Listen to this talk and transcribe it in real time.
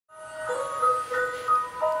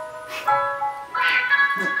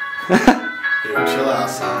Chill out,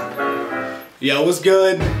 son. Yo, what's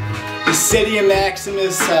good? The city of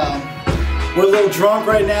Maximus. We're a little drunk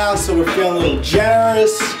right now, so we're feeling a little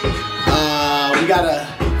generous. We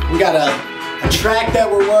got a track that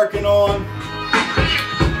we're working on.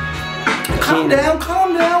 Calm down,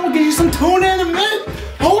 calm down. We'll give you some tune in a minute.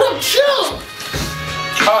 Hold up, chill.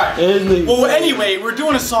 Alright. Well, anyway, we're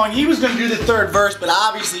doing a song. He was gonna do the third verse, but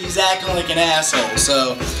obviously he's acting like an asshole.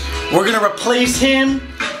 So we're gonna replace him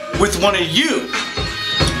with one of you.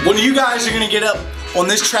 One of you guys are gonna get up on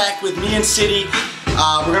this track with me and City.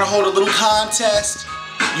 We're gonna hold a little contest.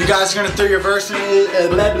 You guys are gonna throw your verse in,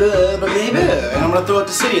 blah, blah, blah, blah, and I'm gonna throw it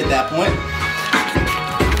to City at that point.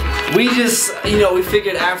 We just, we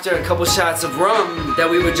figured after a couple shots of rum that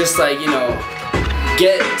we would just like,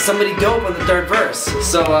 get somebody dope on the third verse.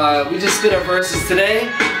 So we just spit our verses today,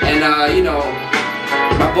 and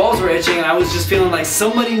my balls were itching, and I was just feeling like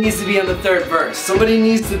somebody needs to be on the third verse. Somebody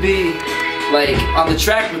needs to be like on the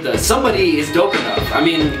track with us. Somebody is dope enough. I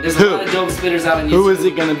mean, there's a lot of dope spitters out on YouTube. Who is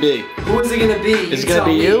it gonna be? Who is it gonna be? Is it gonna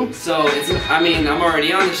be you? So I'm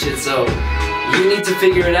already on this shit. So you need to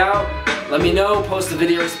figure it out. Let me know. Post a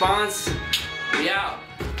video response. We out.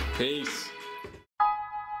 Peace.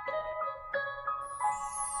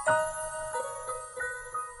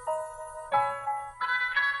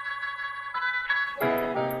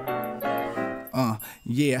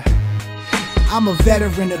 Yeah. I'm a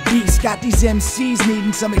veteran of beast, got these MCs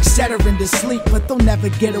needing some Excedrin to sleep, but they'll never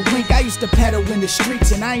get a wink. I used to pedal in the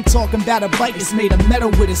streets, and I ain't talking about a bike that's made of metal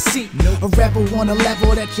with a seat. A rebel on a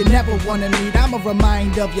level that you never wanna meet. I'm a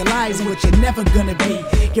reminder of your lies and what you're never gonna be.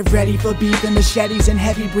 Get ready for beef and machetes and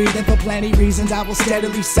heavy breathing. For plenty reasons I will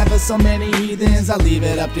steadily sever so many heathens. I leave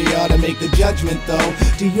it up to y'all to make the judgment though.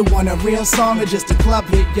 Do you want a real song or just a club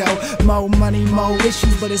hit, yo? Mo money, mo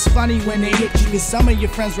issues, but it's funny when they hit you, cause some of your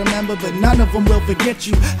friends remember, but none of them will forget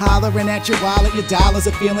you. Hollering at your wallet, your dollars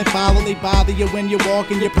are feeling follow. They bother you when you're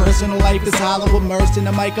walking. Your personal life is hollow, immersed in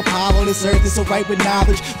the mic Apollo. This earth is so right with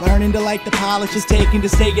knowledge, learning to like the polish is taking to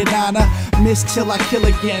stay in honor. Miss till I kill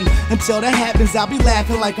again. Until that happens, I'll be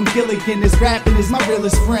laughing like I'm Gilligan. This rapping is my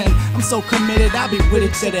realest friend. I'm so committed, I'll be with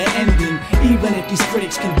it to the ending, even if these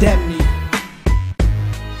critics condemn me.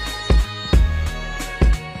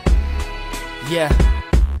 Yeah,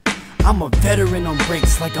 I'm a veteran on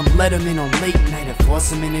breaks like I'm Letterman on late night. I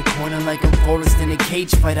force him in a corner like I'm Forrest in a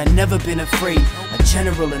cage fight. I never been afraid. A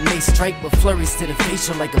general and may strike with flurries to the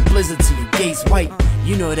facial like a blizzard to your gaze white.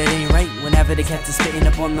 You know that ain't right whenever the cats are spitting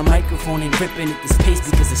up on the microphone and ripping at this pace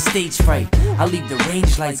because of stage fright. I leave the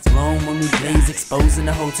range lights glowing when we blaze, exposing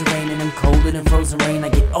the whole terrain, and I'm colder than frozen rain. I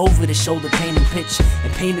get over the shoulder pain and pitch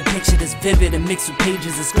and paint a picture that's vivid and mixed with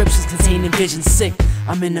pages of scriptures containing vision sick.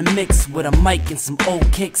 I'm in the mix with a mic and some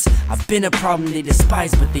old kicks. I've been a problem they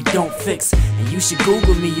despise but they don't fix. And you should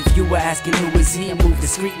Google me if you were asking who is he. I move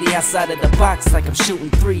discreetly outside of the box like I'm shooting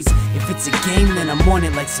threes. If it's a game then I'm on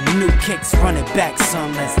it like some new kicks. Run it back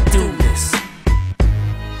son, let's do this.